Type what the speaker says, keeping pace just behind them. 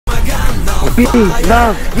We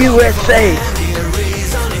love USA!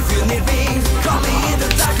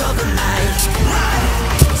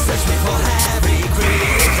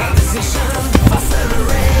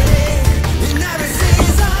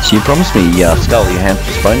 So you promised me Scarlett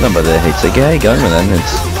Johansson's phone number there, Heath. So how you going with that?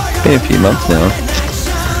 It's been a few months now.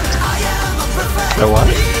 Oh, what?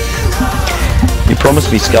 You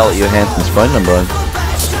promised me Scarlett Johansson's phone number.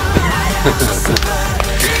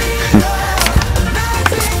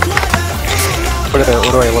 What do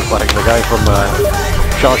I look like? The guy from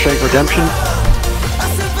Shawshank Redemption?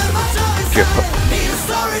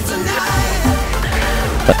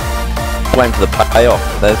 Blame for the payoff.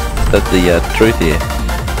 That's the truth here.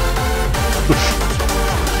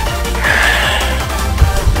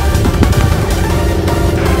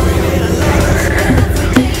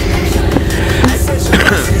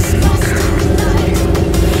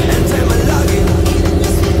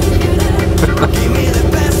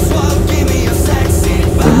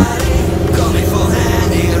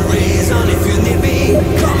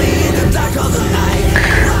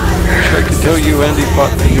 I can tell you Andy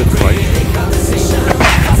fought me a good fight.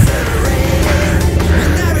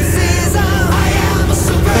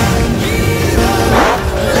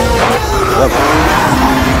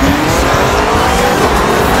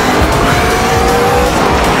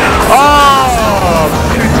 Oh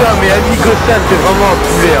putain, mais Amigo Sam, c'est vraiment un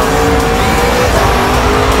poulet hein.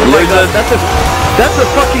 Oh my god, that's a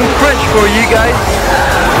fucking French for you guys.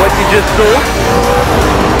 What you just saw.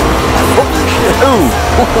 Oh,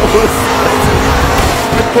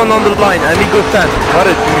 put one on the line, Amigo Sam. What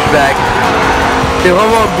a douchebag. C'est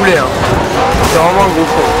vraiment un boulet hein. C'est vraiment un gros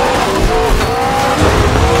con.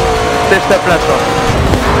 Lève ta place hein.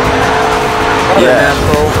 What an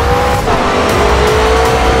asshole.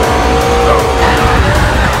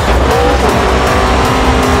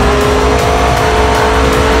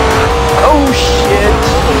 Oh shit!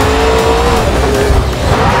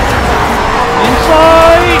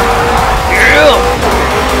 Inside! Yeah!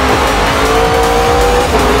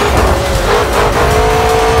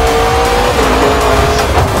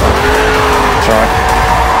 Sorry.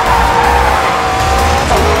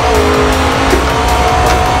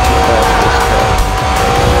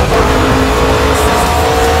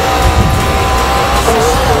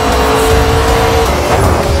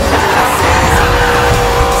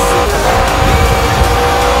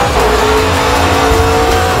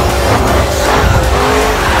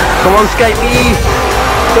 Come on, Skypey!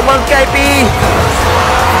 Come on, Skypey!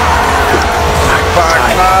 Fuck,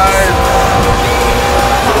 man!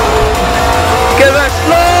 Get back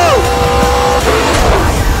slow!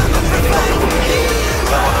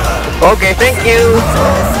 Okay, thank you!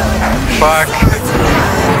 Fuck.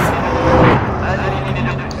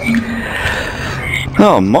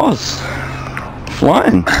 Oh, Moz.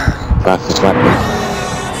 Flying. That's the slap me.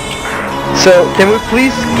 So, can we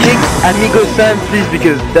please kick Amigo Sam, please,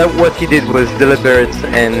 because what he did was deliberate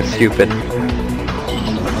and stupid.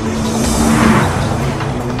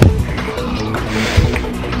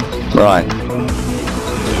 Right.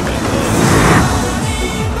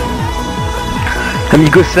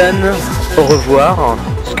 Amigo Sam, au revoir.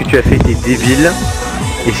 Ce que tu as fait était débile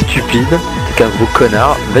et stupide. T'es qu'un gros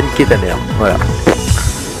connard. Va niquer ta mère. Voilà.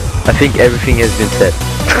 I think everything has been said.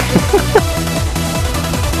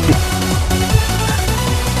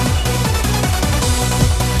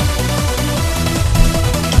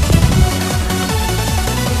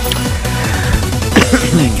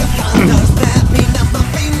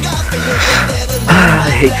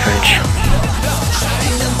 I hate French.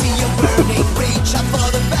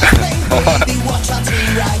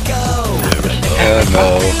 Oh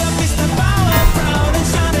no.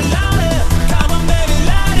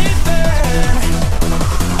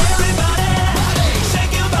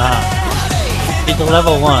 He's a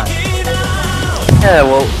level 1. Yeah,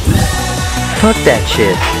 well, fuck that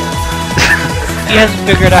shit. He hasn't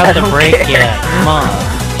figured out the break yet. Come on.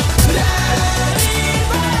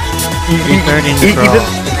 He's learning to draw.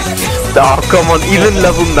 Oh, come on, even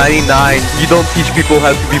level 99, you don't teach people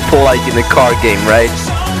how to be polite in a car game, right?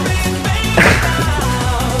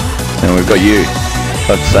 And we've got you.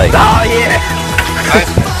 God's sake. Oh yeah!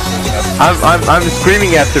 I'm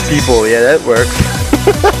screaming after people, yeah, that works.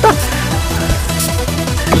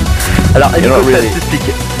 Alors, You're not really...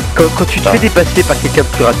 quand tu te fais dépasser par quelqu'un de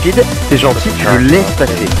plus rapide, t'es gentil, tu le laisses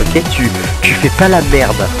passer, ok? Tu fais pas la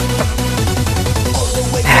merde.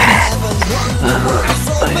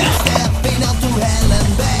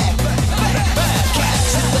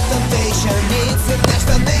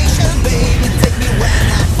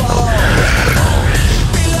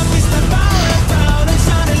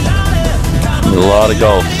 A lot of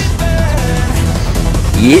golf.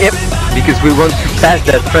 Yep, because we want to pass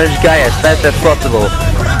that French guy as fast as possible.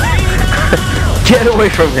 Get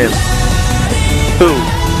away from him. Who?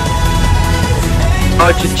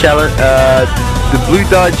 Dodge challenge, the blue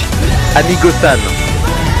Dodge Amigo-san.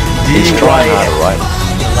 He's trying hard, right?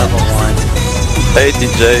 Level 1. Hey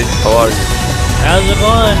DJ, how are you? How's it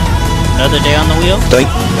going? Another day on the wheel? Don't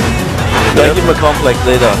give him a complex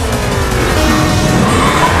later.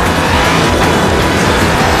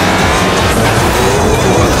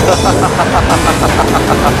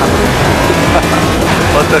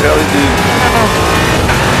 What the hell is this?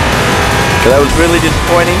 That was really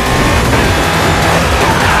disappointing.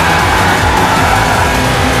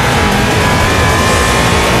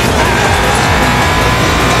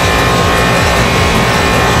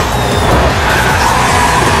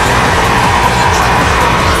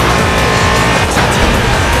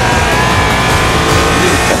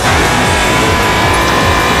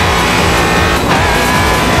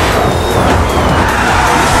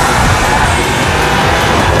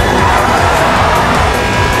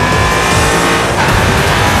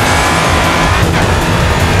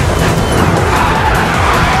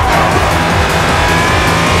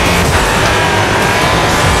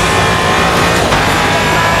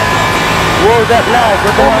 Whoa, that lag,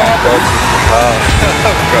 what the hell happened?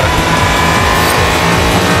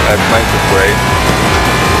 I might have great.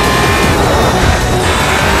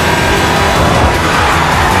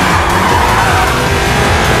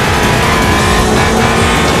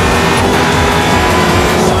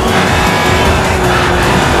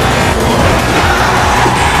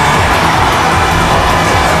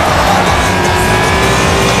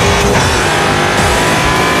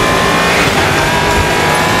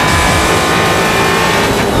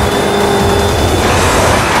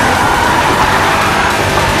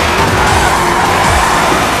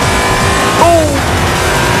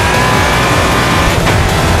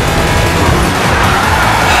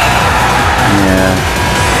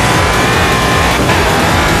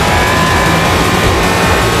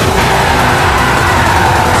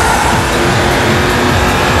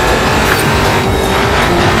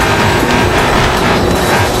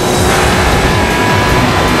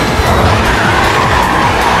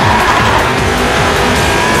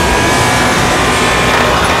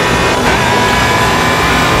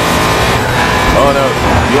 Oh no,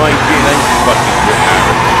 you ain't getting any fucking good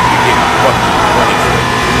hammer. You're getting fucking 20 good.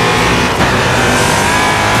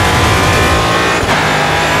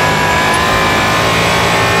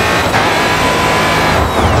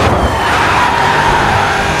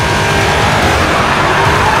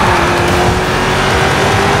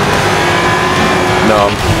 No,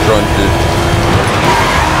 I'm just trying to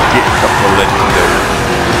get a couple of legendaries.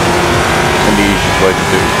 And the easiest way to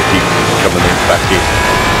do it is to keep coming in back in.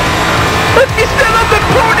 Let me stand on the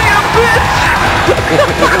podium, bitch!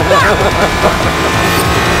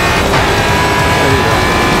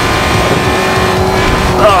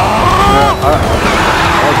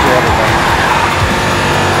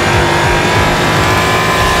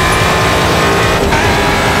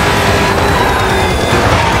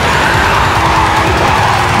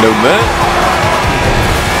 No man.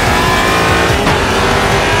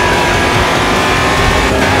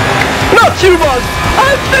 Not you, boss!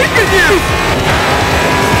 I'm thinking you!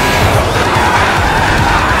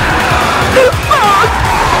 Boss!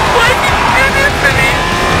 Why did you do this to me?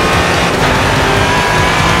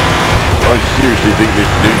 I seriously think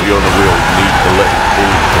this dude on the wheel needs to let his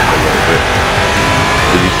balls drop a little bit.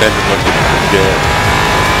 Because he's sounding like a scared.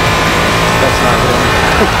 That's not real.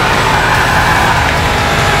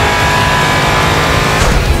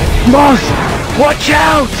 Boss! Watch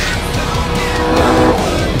out!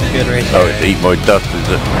 Good race. Oh, it's eat my dust, is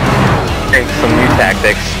it? Thanks, some new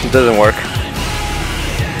tactics. It doesn't work.